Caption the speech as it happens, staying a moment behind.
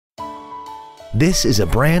This is a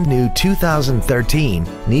brand new 2013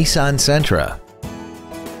 Nissan Sentra.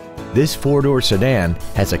 This four-door sedan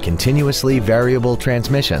has a continuously variable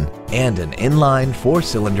transmission and an inline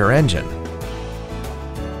four-cylinder engine.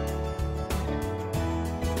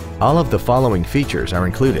 All of the following features are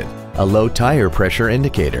included: a low tire pressure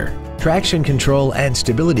indicator, traction control and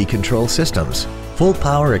stability control systems, full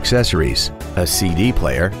power accessories, a CD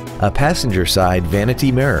player, a passenger side vanity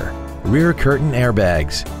mirror, rear curtain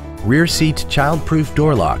airbags, rear seat child-proof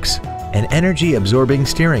door locks, an energy-absorbing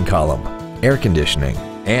steering column, air conditioning,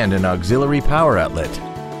 and an auxiliary power outlet.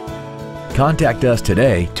 Contact us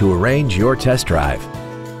today to arrange your test drive.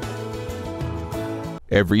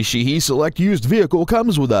 Every Sheehy Select used vehicle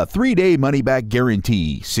comes with a 3-day money-back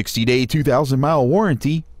guarantee, 60-day 2,000-mile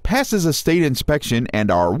warranty, passes a state inspection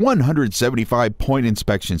and our 175-point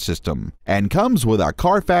inspection system, and comes with a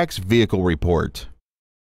Carfax vehicle report.